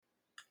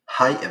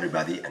Hi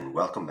everybody and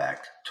welcome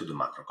back to the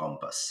Macro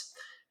Compass.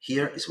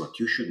 Here is what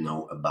you should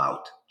know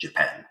about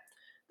Japan.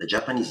 The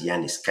Japanese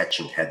yen is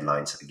catching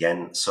headlines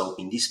again, so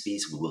in this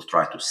piece we will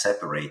try to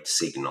separate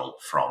signal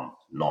from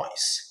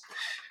noise.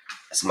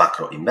 As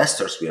macro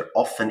investors, we are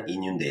often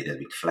inundated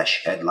with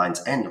flash headlines,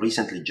 and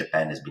recently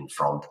Japan has been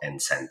front and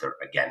center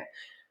again.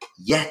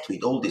 Yet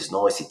with all this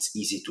noise, it's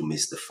easy to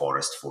miss the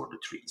forest for the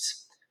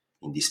trees.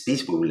 In this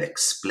piece we will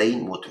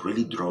explain what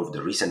really drove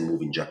the recent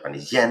move in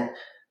Japanese yen,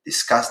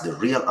 discuss the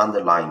real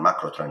underlying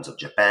macro trends of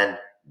Japan,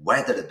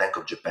 whether the Bank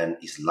of Japan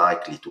is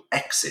likely to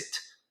exit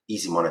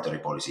easy monetary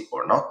policy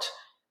or not,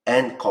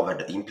 and cover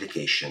the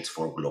implications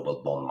for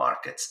global bond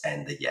markets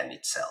and the yen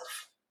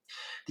itself.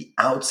 The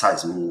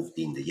outsized move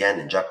in the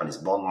yen and Japanese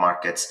bond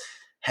markets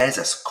has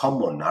as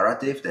common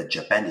narrative that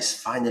Japan is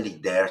finally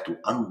there to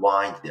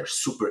unwind their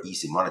super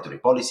easy monetary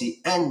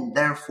policy, and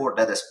therefore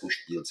that has pushed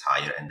yields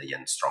higher and the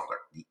yen stronger.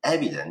 The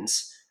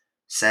evidence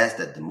says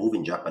that the move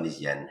in Japanese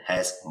yen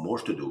has more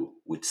to do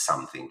with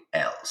something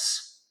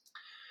else.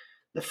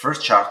 The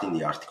first chart in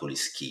the article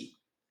is key.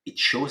 It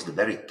shows the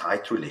very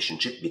tight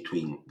relationship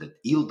between the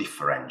yield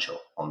differential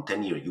on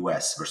 10-year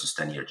US versus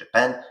 10-year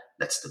Japan,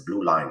 that's the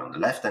blue line on the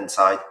left-hand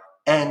side,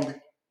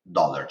 and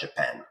dollar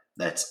Japan,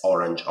 that's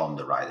orange on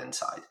the right-hand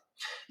side.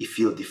 If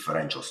yield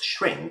differentials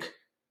shrink,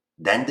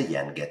 then the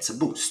yen gets a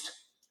boost.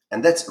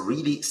 And that's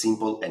really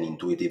simple and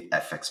intuitive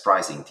FX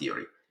pricing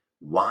theory.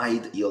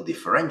 Wide yield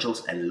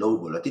differentials and low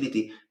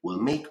volatility will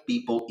make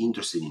people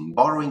interested in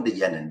borrowing the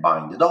yen and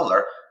buying the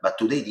dollar, but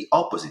today the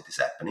opposite is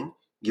happening.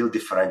 Yield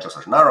differentials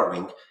are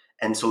narrowing,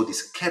 and so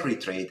this carry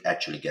trade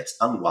actually gets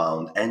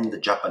unwound and the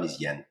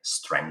Japanese yen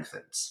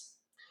strengthens.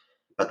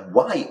 But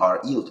why are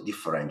yield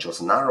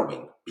differentials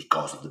narrowing?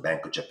 Because of the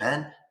Bank of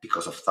Japan?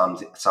 Because of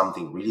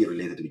something really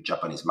related with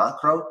Japanese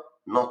macro?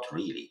 Not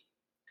really.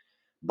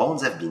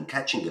 Bonds have been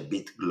catching a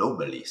bit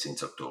globally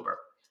since October.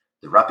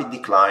 The rapid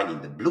decline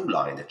in the blue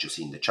line that you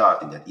see in the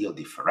chart in that yield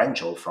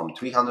differential from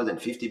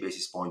 350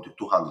 basis points to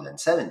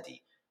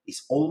 270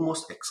 is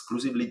almost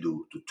exclusively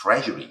due to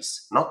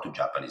Treasuries, not to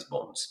Japanese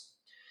bonds.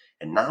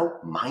 And now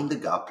mind the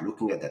gap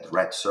looking at that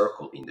red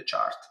circle in the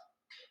chart.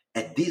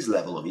 At this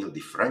level of yield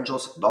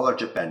differentials, dollar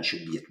Japan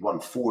should be at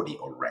 140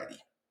 already.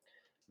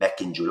 Back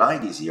in July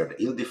this year,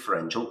 the yield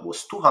differential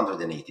was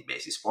 280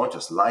 basis points,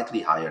 or slightly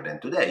higher than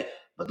today,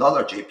 but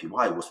dollar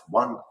JPY was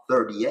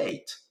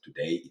 138.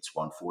 Today it's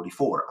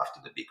 144 after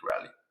the big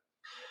rally.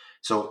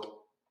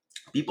 So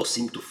people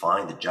seem to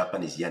find the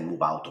Japanese yen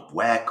move out of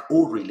whack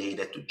or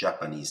related to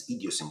Japanese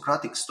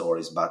idiosyncratic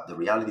stories, but the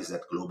reality is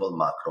that global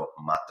macro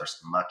matters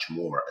much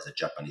more as a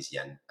Japanese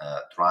yen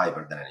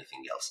driver than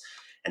anything else.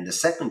 And the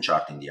second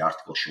chart in the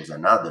article shows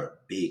another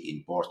big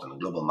important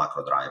global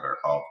macro driver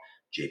of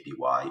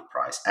JPY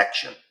price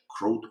action,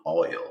 crude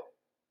oil.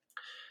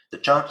 The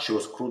chart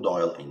shows crude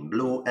oil in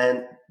blue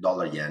and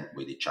dollar yen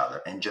with each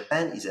other. And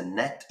Japan is a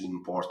net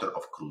importer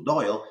of crude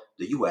oil.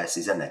 The US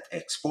is a net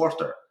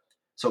exporter.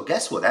 So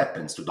guess what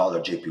happens to dollar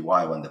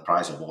JPY when the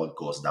price of oil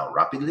goes down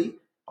rapidly?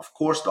 Of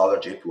course, dollar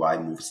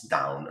JPY moves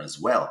down as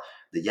well.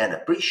 The yen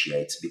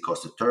appreciates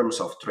because the terms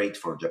of trade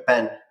for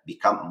Japan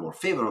become more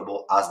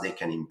favorable as they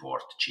can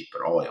import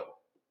cheaper oil.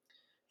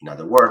 In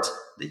other words,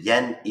 the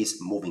yen is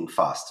moving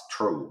fast,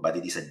 true, but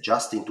it is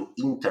adjusting to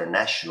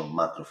international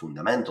macro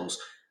fundamentals,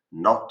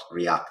 not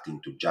reacting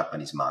to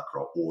Japanese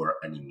macro or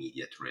an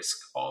immediate risk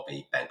of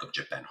a Bank of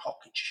Japan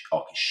hawkish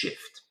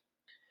shift.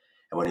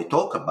 And when you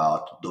talk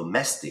about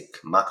domestic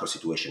macro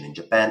situation in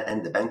Japan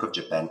and the Bank of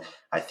Japan,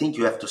 I think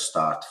you have to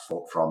start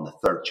from the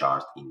third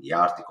chart in the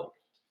article.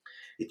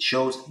 It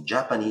shows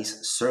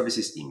Japanese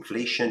services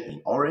inflation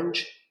in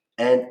orange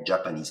and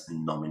Japanese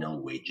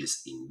nominal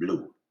wages in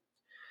blue.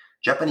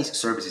 Japanese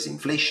services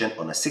inflation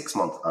on a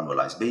 6-month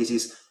annualized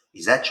basis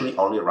is actually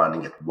only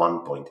running at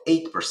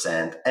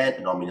 1.8%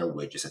 and nominal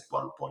wages at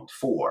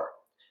 1.4%.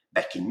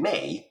 Back in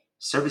May,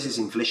 services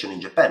inflation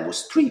in Japan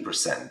was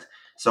 3%.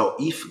 So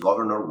if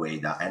Governor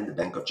Ueda and the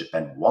Bank of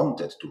Japan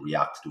wanted to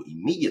react to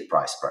immediate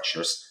price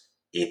pressures,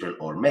 April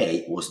or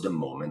May was the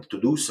moment to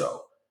do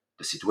so.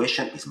 The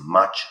situation is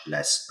much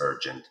less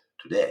urgent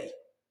today.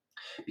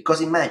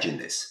 Because imagine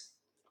this.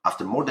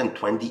 After more than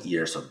 20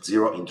 years of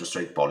zero interest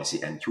rate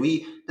policy and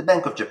QE, the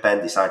Bank of Japan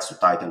decides to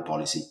tighten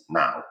policy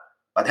now.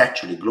 But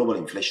actually, global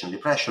inflationary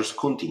pressures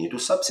continue to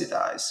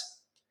subsidize.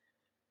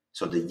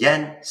 So the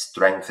yen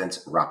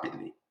strengthens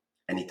rapidly,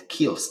 and it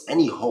kills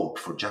any hope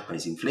for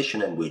Japanese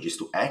inflation and wages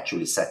to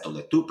actually settle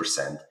at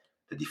 2%.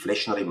 The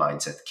deflationary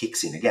mindset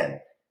kicks in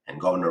again,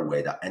 and Governor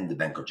Ueda and the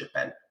Bank of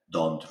Japan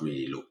don't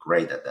really look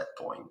great at that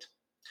point.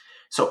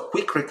 So,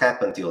 quick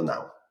recap until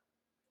now.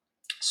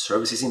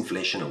 Services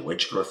inflation and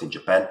wage growth in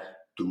Japan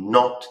do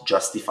not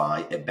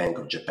justify a Bank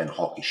of Japan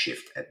hawkish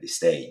shift at this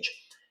stage.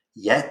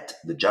 Yet,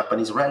 the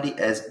Japanese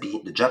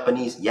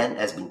yen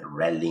has been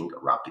rallying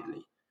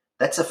rapidly.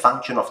 That's a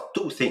function of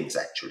two things,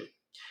 actually.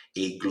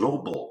 A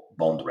global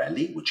bond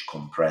rally, which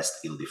compressed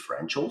yield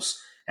differentials,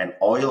 and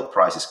oil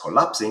prices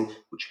collapsing,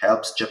 which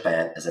helps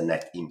Japan as a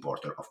net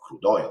importer of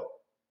crude oil.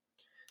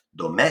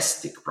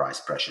 Domestic price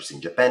pressures in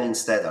Japan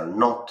instead are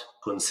not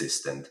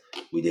consistent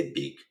with a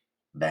big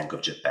Bank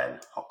of Japan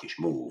hawkish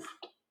move.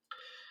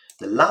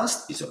 The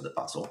last piece of the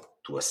puzzle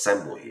to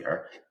assemble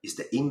here is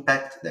the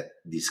impact that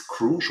these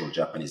crucial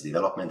Japanese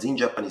developments in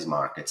Japanese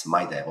markets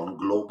might have on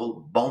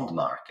global bond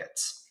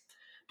markets.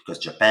 Because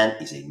Japan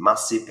is a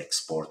massive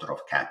exporter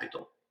of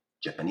capital.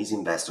 Japanese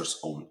investors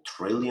own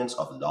trillions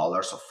of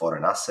dollars of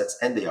foreign assets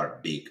and they are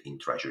big in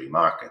treasury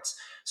markets.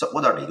 So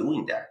what are they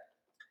doing there?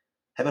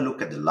 Have a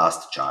look at the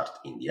last chart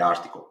in the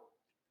article.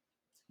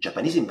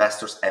 Japanese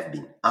investors have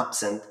been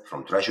absent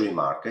from treasury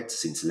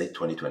markets since late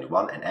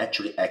 2021 and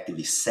actually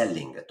actively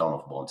selling a ton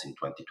of bonds in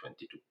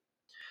 2022.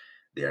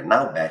 They are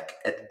now back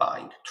at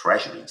buying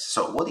treasuries.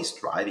 So what is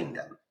driving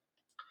them?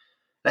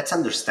 Let's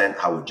understand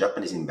how a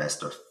Japanese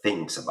investor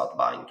thinks about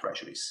buying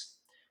treasuries.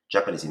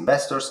 Japanese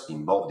investors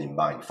involved in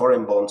buying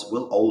foreign bonds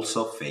will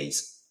also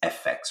face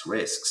FX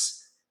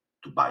risks.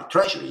 To buy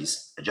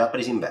treasuries, a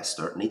Japanese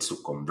investor needs to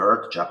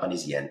convert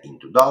Japanese yen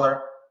into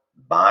dollar,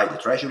 buy the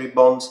treasury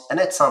bonds, and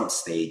at some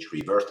stage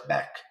revert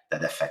back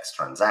that FX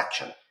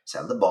transaction,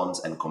 sell the bonds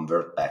and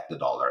convert back the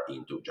dollar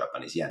into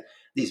Japanese yen.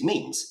 This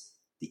means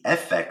the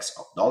FX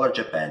of dollar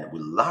Japan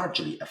will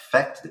largely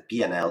affect the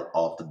P&L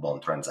of the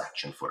bond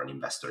transaction for an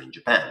investor in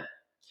Japan.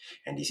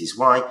 And this is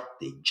why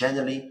they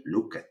generally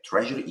look at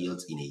treasury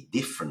yields in a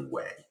different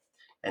way.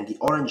 And the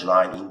orange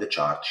line in the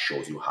chart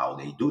shows you how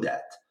they do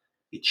that.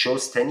 It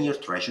shows 10-year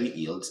treasury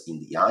yields in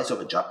the eyes of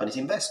a Japanese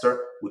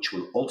investor, which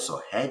will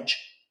also hedge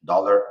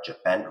dollar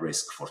Japan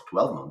risk for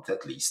 12 months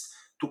at least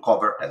to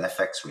cover that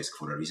FX risk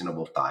for a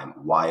reasonable time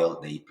while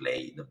they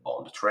play the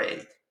bond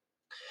trade.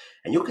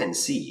 And you can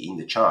see in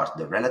the chart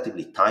the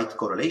relatively tight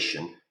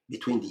correlation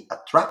between the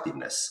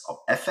attractiveness of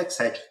FX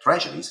hedged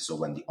treasuries, so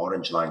when the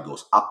orange line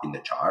goes up in the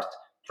chart,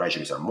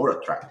 treasuries are more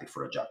attractive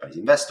for a Japanese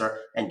investor,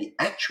 and the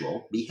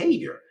actual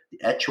behavior,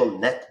 the actual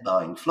net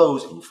buying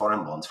flows in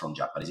foreign bonds from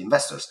Japanese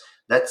investors.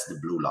 That's the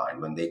blue line.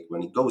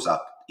 When it goes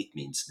up, it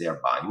means they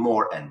are buying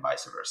more and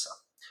vice versa.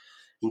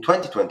 In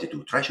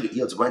 2022, treasury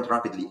yields went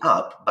rapidly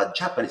up, but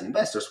Japanese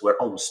investors were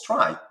on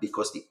strike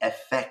because the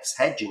FX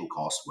hedging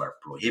costs were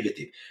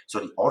prohibitive. So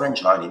the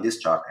orange line in this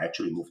chart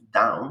actually moved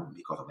down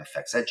because of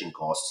FX hedging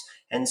costs,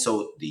 and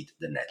so did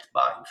the net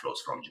buying flows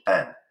from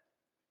Japan.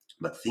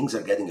 But things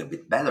are getting a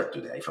bit better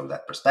today from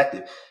that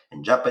perspective,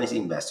 and Japanese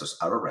investors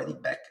are already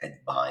back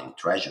at buying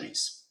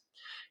treasuries.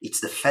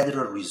 It's the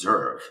Federal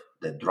Reserve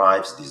that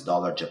drives these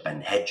dollar Japan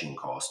hedging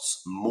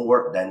costs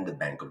more than the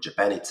Bank of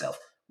Japan itself.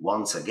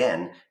 Once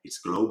again, it's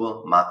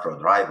global macro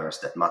drivers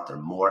that matter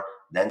more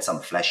than some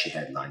flashy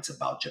headlines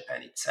about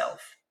Japan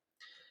itself.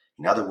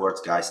 In other words,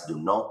 guys, do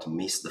not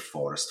miss the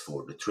forest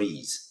for the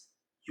trees.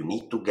 You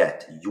need to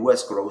get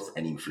US growth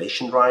and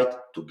inflation right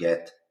to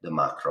get the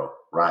macro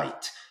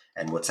right.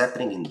 And what's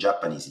happening in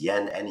Japanese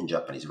yen and in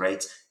Japanese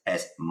rates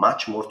has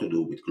much more to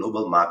do with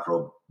global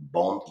macro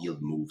bond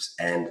yield moves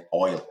and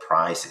oil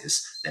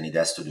prices than it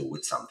has to do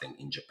with something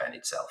in Japan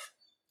itself.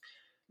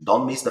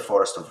 Don't miss the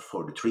forest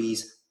for the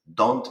trees.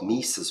 Don't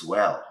miss as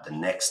well the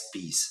next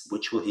piece,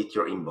 which will hit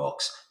your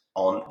inbox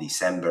on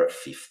December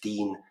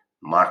 15.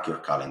 Mark your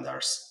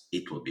calendars.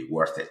 It will be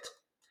worth it.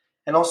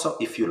 And also,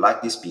 if you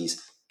like this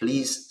piece,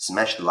 please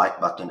smash the like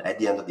button at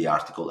the end of the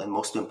article, and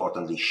most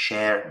importantly,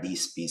 share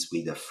this piece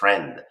with a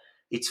friend.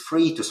 It's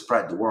free to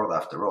spread the word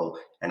after all,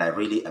 and I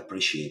really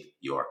appreciate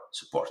your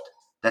support.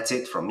 That's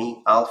it from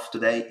me, Alf,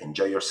 today.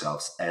 Enjoy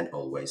yourselves and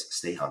always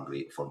stay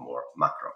hungry for more macro.